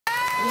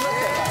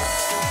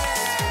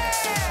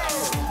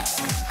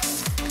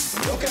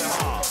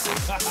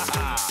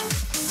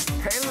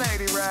Hey,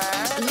 Lady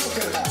Red.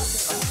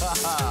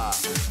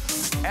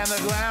 And the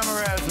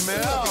glamorous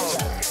Milk.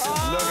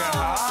 Look at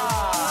her.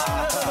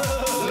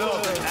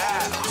 Look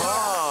at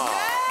her.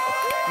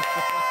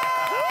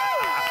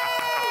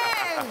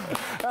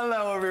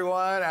 Hello,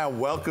 everyone, and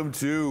welcome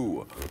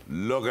to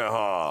Look at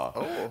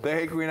Her, the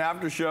Hey Qween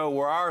After Show,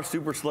 where our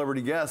super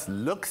celebrity guest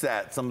looks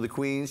at some of the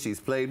queens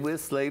she's played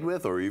with, slayed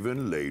with, or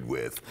even laid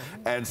with,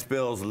 and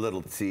spills a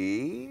little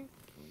tea.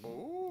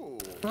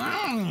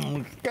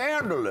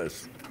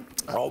 Scandalous.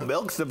 Oh,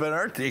 Milk's sipping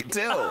her tea,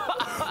 too.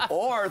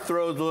 Or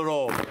throws a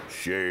little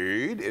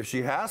shade if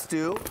she has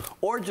to,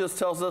 or just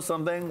tells us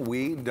something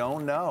we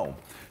don't know.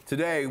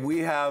 Today, we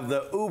have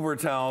the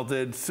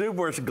uber-talented,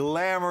 super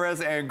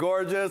glamorous, and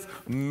gorgeous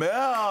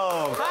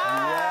Milk.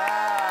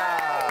 Yeah.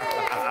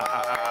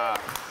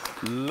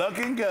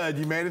 Looking good.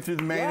 You made it through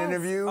the main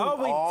interview. Oh,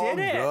 we did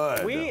it.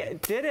 Good. We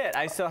did it.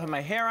 I still have my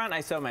hair on.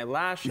 I still have my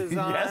lashes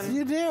on. Yes,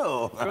 you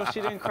do. Girl,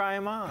 she didn't cry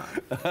them off.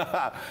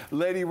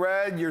 Lady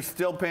Red, you're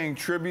still paying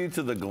tribute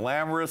to the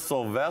glamorous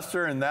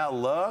Sylvester in that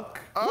look.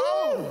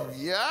 Oh,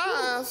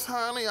 yes,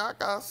 honey. I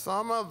got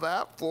some of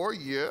that for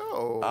you.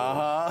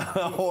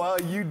 Uh-huh. Well,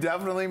 you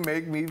definitely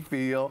make me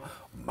feel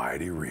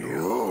mighty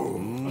real.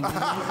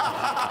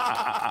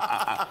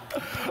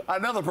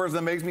 Another person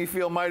that makes me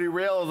feel mighty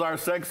real is our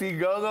sexy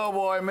go-go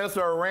boy,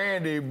 Mr.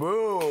 Randy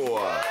Boo.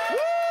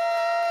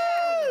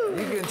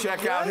 You can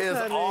check out his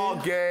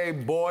all-gay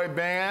boy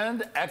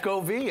band,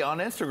 Echo V, on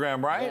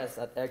Instagram, right? Yes,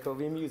 at Echo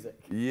V Music.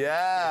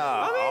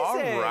 Yeah,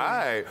 Amazing. all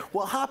right.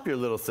 Well, hop your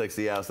little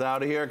sexy ass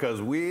out of here,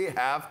 because we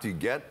have to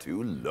get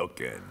to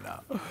looking.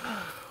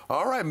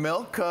 All right,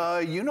 Milk,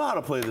 you know how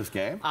to play this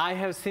game. I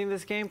have seen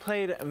this game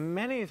played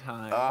many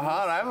times.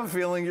 Uh-huh, and I have a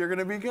feeling you're going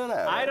to be good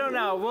at it. I don't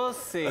know. We'll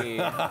see.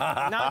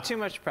 Not too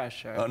much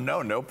pressure. Oh,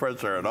 no, no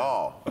pressure at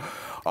all.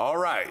 All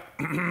right,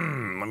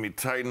 let me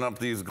tighten up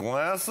these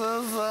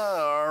glasses.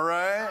 All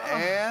right,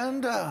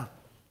 and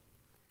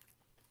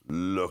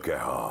look at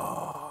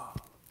her.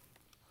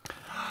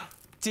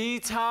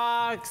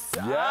 Detox.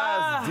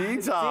 Yes,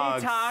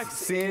 Detox. Detox.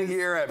 Seen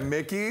here at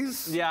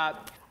Mickey's. Yeah.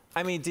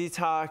 I mean,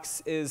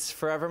 Detox is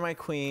forever my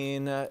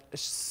queen.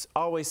 She's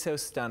always so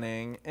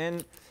stunning.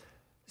 And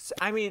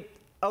I mean,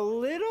 a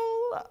little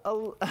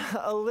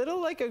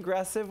like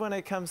aggressive when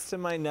it comes to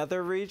my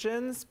nether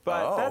regions,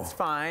 but that's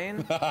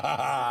fine.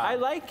 I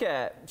like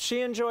it.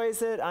 She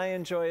enjoys it. I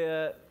enjoy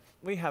it.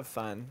 We have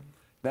fun.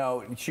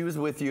 Now, she was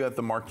with you at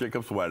the Marc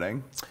Jacobs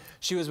wedding.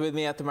 She was with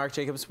me at the Marc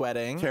Jacobs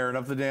wedding. Tearing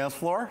up the dance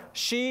floor?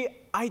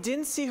 I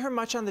didn't see her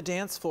much on the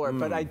dance floor,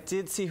 but I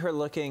did see her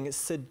looking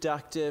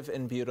seductive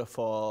and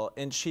beautiful.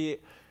 And she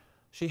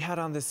had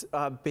on this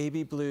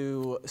baby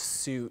blue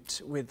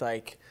suit with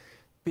like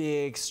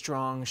big,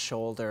 strong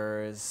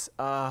shoulders.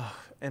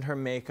 And her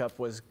makeup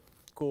was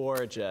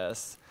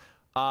gorgeous.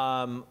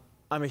 I'm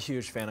a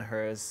huge fan of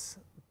hers.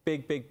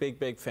 Big, big, big,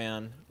 big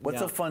fan. What's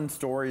a fun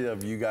story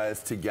of you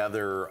guys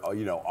together,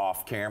 you know,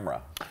 off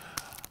camera?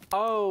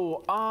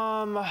 Oh,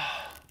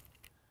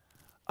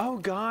 oh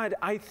God,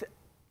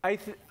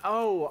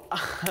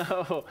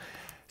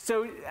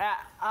 so,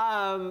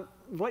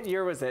 what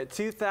year was it?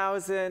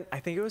 2000, I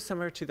think it was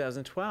summer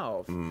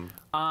 2012.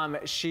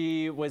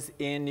 She was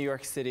in New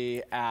York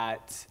City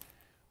at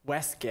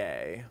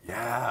Westgay.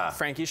 Yeah.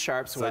 Frankie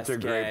Sharp's Westgay. Such a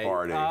great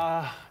party.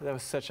 That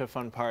was such a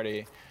fun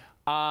party.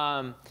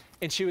 And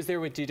she was there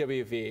with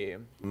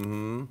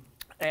DWV.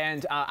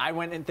 And I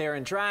went in there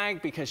in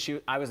drag because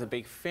I was a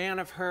big fan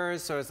of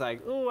hers. So I was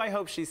like, ooh, I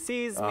hope she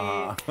sees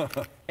me.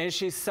 And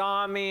she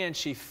saw me and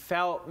she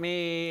felt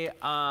me.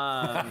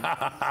 And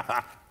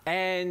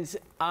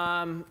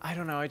I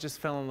don't know, I just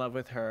fell in love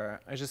with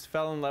her. I just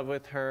fell in love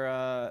with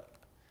her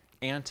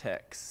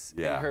antics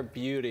and her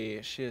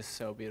beauty. She is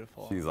so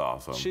beautiful. She's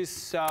awesome. She's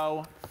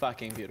so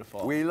fucking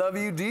beautiful. We love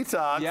you,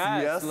 Detox.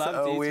 Yes,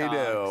 love Detox. We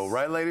do.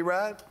 Right, Lady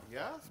Red?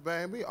 Yes,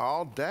 baby,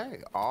 all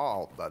day,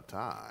 all the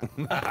time.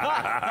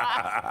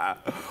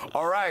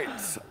 All right,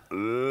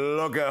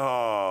 look at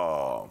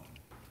her.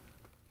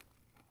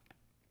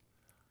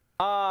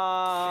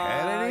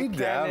 Kennedy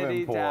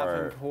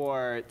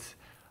Davenport.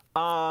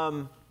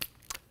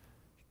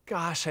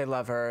 Gosh, I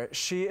love her.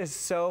 She is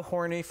so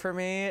horny for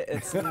me.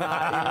 It's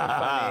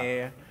not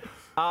even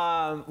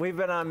funny. We've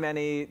been on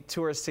many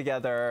tours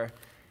together,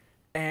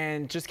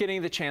 and just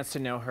getting the chance to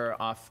know her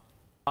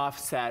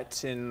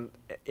offset in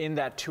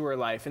that tour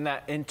life,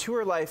 and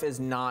tour life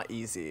is not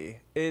easy.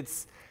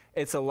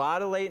 It's a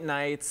lot of late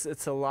nights.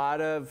 It's a lot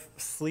of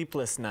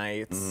sleepless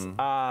nights.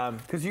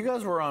 Because you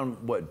guys were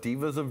on, what,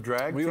 Divas of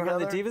Drag We together? were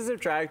on the Divas of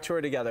Drag tour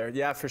together,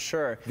 yeah, for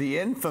sure. The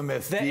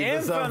infamous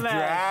Divas of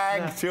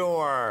Drag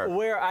tour.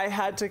 Where I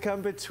had to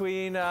come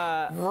between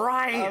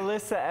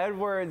Alyssa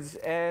Edwards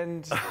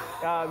and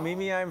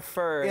Mimi I'm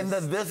First. In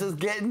the This Is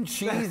Getting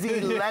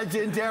Cheesy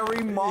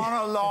legendary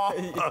monologue.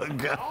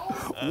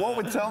 What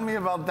would tell me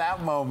about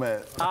that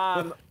moment?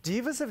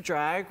 Divas of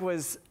Drag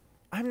was,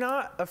 I'm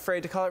not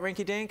afraid to call it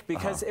rinky-dink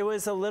because it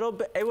was a little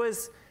bit, it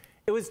was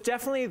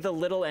definitely the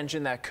little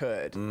engine that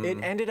could. It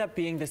ended up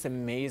being this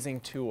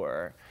amazing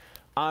tour.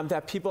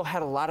 that people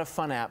had a lot of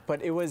fun at,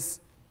 but it was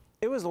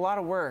a lot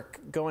of work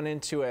going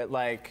into it,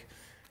 like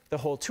the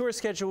whole tour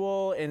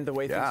schedule and the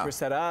way things were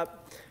set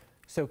up.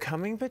 So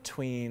coming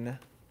between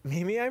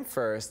Mimi I'm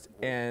First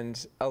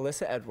and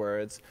Alyssa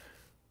Edwards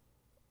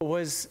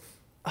was,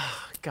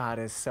 oh, God,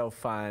 it's so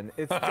fun.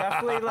 It's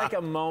definitely like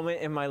a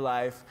moment in my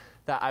life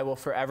that I will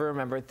forever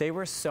remember. They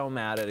were so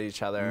mad at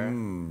each other.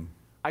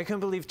 I couldn't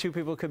believe two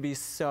people could be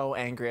so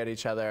angry at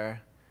each other,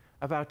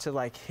 about to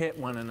like hit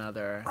one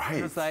another. Right.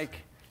 It was like,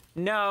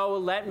 no,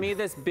 let me,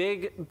 this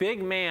big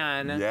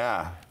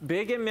man,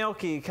 big and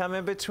milky, come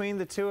in between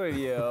the two of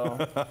you.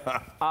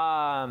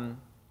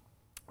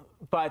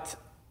 But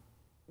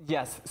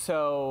yes,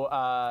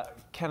 so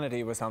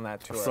Kennedy was on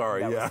that tour.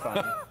 Sorry, that was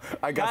fun.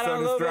 I got so a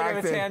little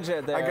distracted. bit of a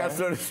tangent there. I got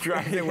so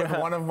distracted with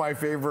one of my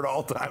favorite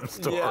all-time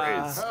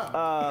stories.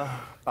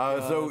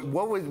 So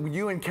what was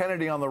you and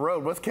Kennedy on the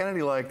road? What's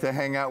Kennedy like to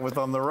hang out with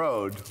on the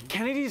road?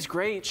 Kennedy's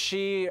great.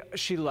 She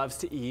loves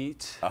to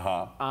eat.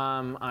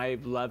 I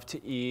love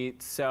to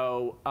eat.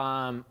 So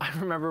I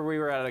remember we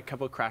were at a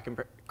couple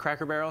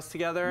Cracker Barrels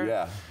together.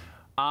 Yeah.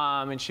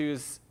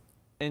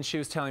 And she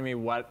was telling me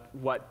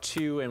what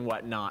to and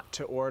what not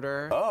to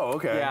order. Oh,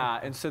 okay. Yeah,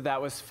 and so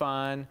that was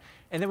fun.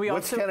 And then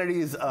what's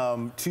Kennedy's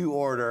to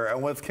order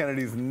and what's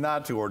Kennedy's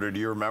not to order? Do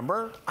you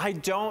remember? I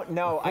don't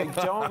know. I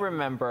don't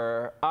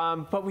remember.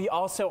 But we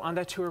also, on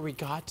that tour, we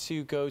got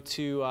to go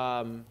to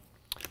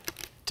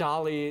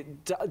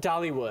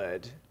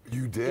Dollywood.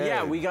 You did?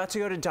 Yeah, we got to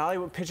go to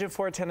Dollywood, Pigeon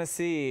Forge,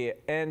 Tennessee,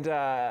 and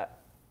that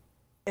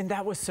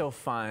was so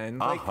fun.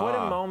 Like, what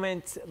a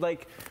moment,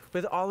 like,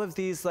 with all of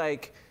these,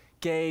 like,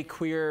 gay,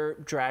 queer,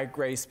 drag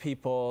race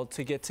people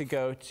to get to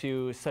go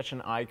to such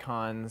an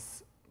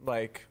icon's,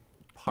 like,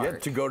 park. Yeah,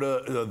 to go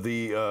to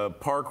the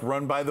park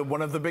run by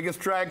one of the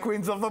biggest drag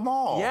queens of them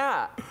all.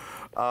 Yeah.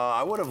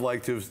 I would have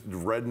liked to have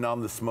ridden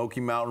on the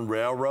Smoky Mountain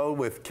Railroad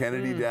with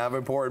Kennedy,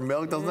 Davenport, and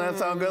Milk. Doesn't that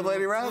sound good,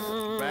 Lady Red?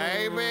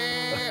 Baby,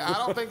 I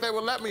don't think they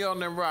would let me on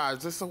them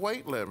rides. It's a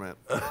weight limit.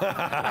 All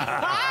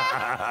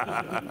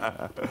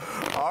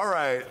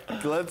right,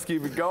 let's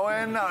keep it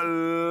going.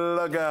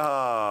 Look at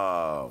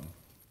her.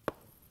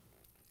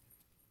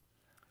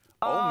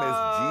 Oh, Miss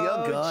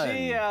Gia Gunn.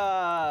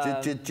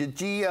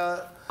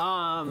 Gia.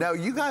 Now,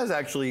 you guys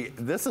actually,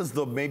 this is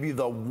maybe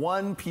the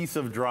one piece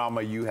of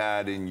drama you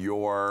had in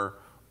your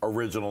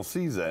original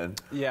season.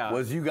 Yeah.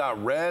 Was you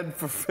got read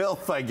for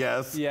filth, I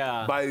guess.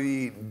 Yeah. By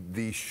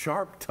the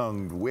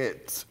sharp-tongued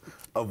wit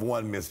of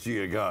one Miss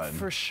Gia Gunn.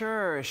 For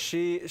sure.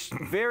 She's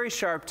very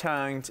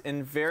sharp-tongued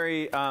and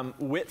very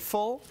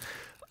witful.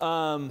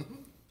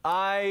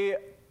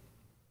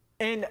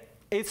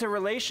 It's a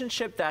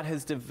relationship that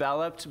has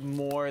developed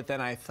more than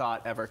I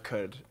thought ever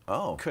could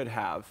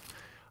have.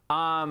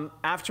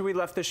 After we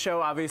left the show,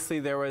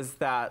 obviously there was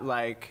that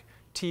like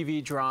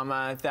TV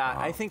drama that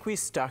I think we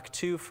stuck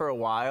to for a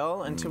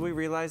while until we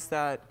realized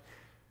that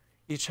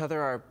each other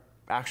are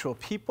actual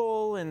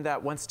people and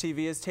that once TV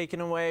is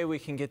taken away, we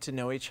can get to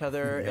know each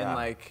other in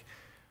like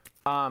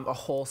a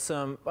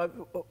wholesome,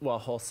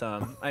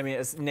 wholesome, I mean,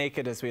 as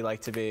naked as we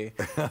like to be,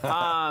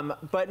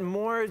 but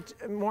more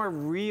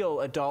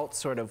real adult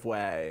sort of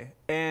way.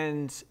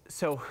 And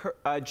so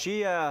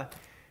Gia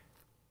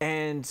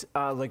and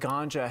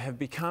Laganja have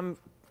become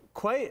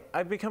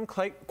I've become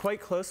quite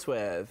close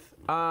with,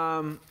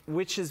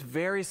 which is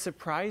very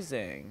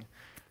surprising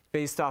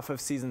based off of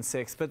season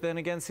 6. But then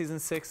again, season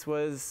 6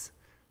 was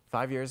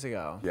 5 years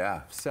ago.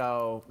 Yeah.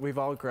 So we've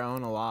all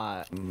grown a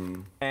lot.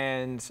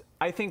 And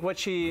I think what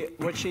she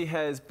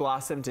has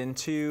blossomed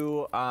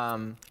into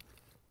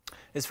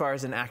as far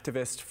as an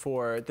activist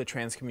for the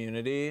trans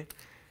community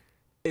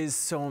is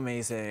so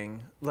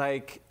amazing.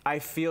 Like, I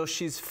feel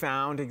she's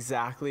found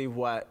exactly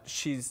what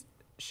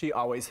she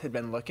always had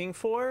been looking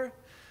for.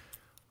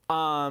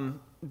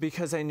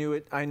 Because I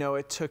know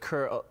it took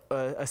her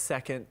a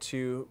second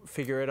to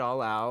figure it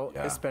all out,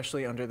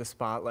 especially under the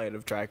spotlight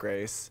of Drag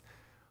Race.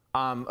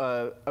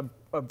 A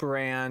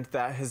brand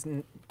that has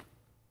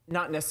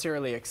not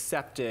necessarily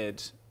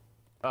accepted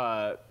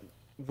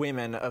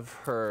women of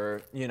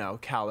her,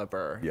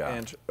 caliber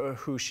and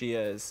who she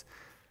is.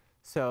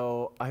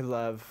 So I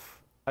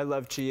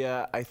love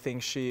Gia. I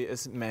think she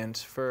is meant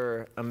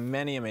for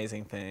many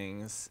amazing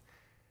things,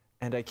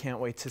 and I can't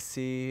wait to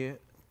see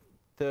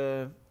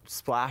the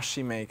splash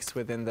she makes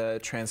within the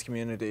trans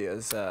community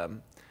as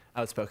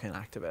outspoken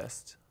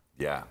activist.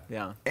 Yeah.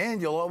 Yeah. And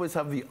you'll always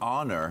have the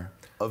honor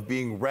of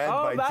being read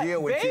by Gia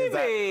when she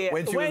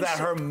was at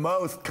her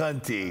most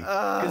cunty.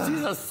 Because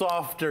she's a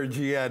softer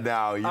Gia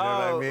now, you know what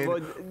I mean?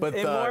 Well, but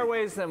in more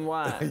ways than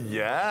one.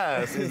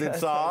 Yes. Is it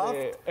soft?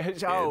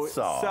 It's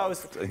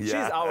soft. She's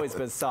always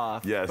been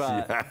soft. Yes,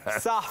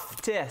 but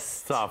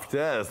softest.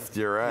 Softest,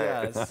 you're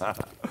right. Yes.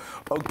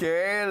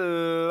 Okay,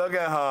 look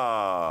at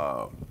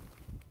her.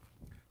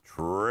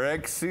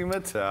 Trixie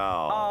Mattel.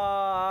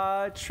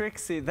 Aw,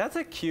 Trixie. That's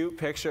a cute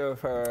picture of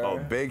her. Oh,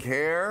 big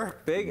hair?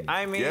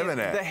 I mean,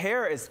 the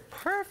hair is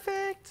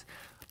perfect.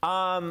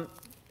 You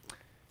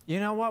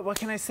know what? What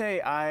can I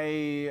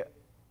say?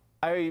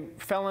 I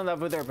fell in love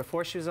with her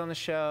before she was on the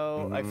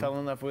show. I fell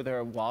in love with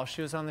her while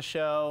she was on the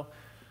show.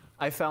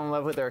 I fell in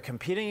love with her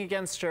competing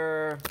against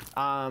her.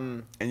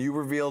 And you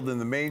revealed in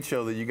the main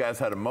show that you guys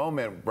had a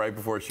moment right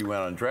before she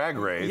went on Drag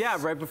Race. Yeah,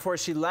 right before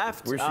she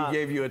left. Where she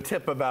gave you a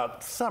tip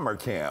about summer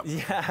camp.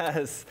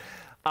 Yes.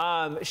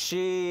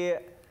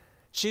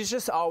 She's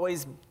just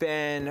always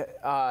been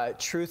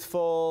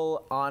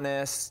truthful,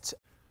 honest.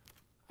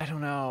 I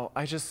don't know.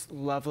 I just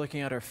love looking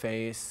at her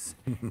face.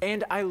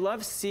 And I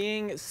love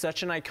seeing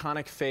such an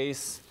iconic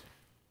face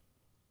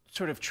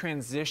sort of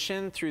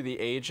transition through the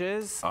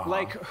ages.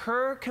 Like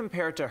her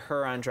compared to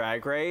her on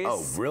Drag Race.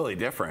 Oh, really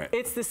different.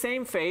 It's the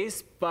same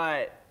face,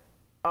 but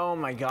oh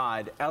my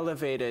God,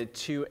 elevated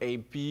to a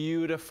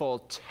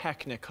beautiful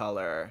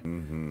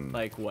Technicolor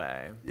like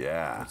way.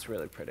 Yeah. It's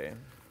really pretty.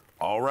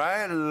 All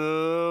right,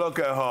 look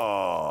at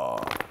her.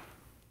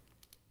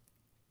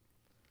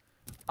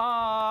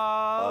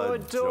 Oh,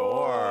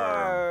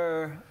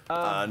 adore.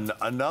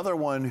 Another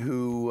one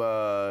who,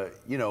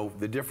 you know,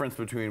 the difference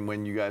between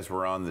when you guys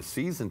were on the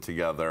season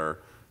together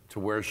to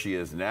where she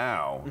is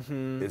now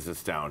is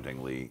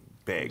astoundingly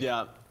big.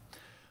 Yeah.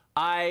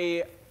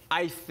 I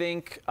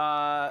think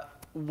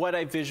what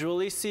I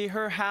visually see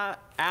her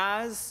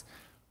as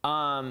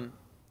and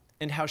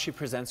how she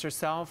presents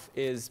herself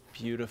is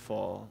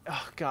beautiful.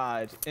 Oh,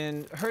 God.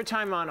 And her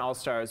time on All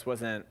Stars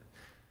wasn't,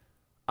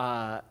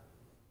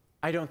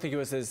 I don't think it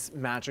was as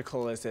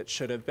magical as it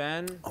should have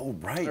been. Oh,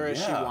 right, or as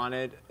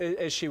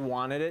she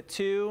wanted it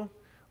to.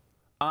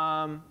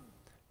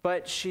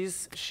 But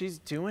she's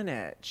doing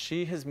it.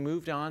 She has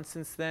moved on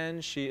since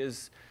then.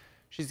 She's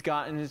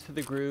gotten into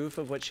the groove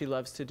of what she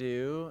loves to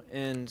do,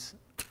 and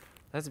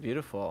that's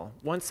beautiful.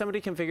 Once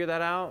somebody can figure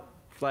that out,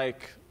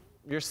 like,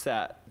 you're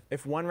set.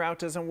 If one route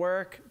doesn't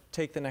work,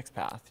 take the next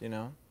path, you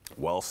know?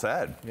 Well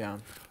said. Yeah.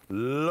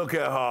 Look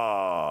at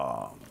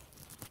her.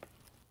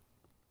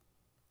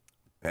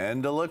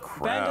 Ben de la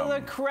Creme. Ben de la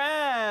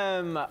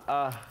Creme.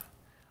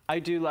 I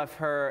do love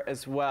her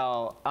as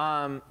well.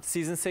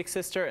 Season 6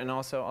 sister and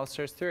also All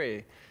Stars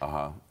 3.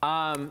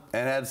 And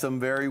had some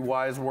very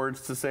wise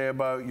words to say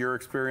about your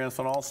experience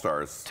on All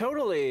Stars.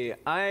 Totally.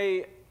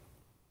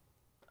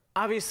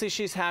 Obviously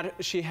she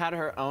had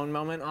her own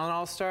moment on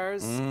All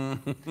Stars.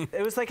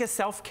 It was like a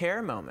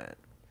self-care moment.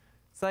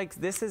 It's like,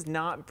 this is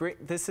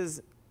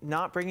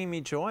not bringing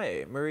me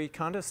joy, Marie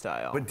Kondo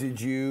style. But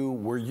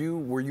were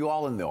you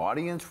all in the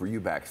audience? Were you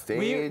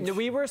backstage?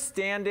 We were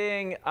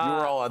standing. You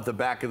were all at the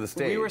back of the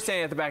stage. We were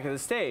standing at the back of the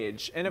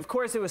stage. And of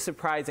course it was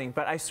surprising,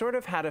 but I sort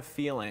of had a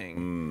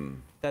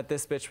feeling that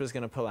this bitch was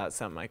gonna pull out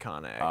something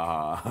iconic.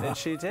 And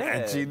she did.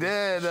 And she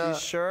did.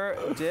 She sure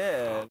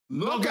did.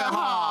 Look at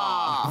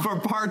her! For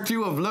part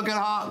 2 of Look at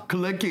Her,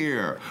 click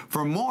here.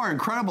 For more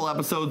incredible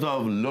episodes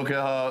of Look at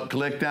Her,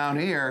 click down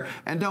here.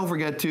 And don't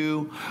forget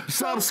to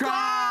subscribe!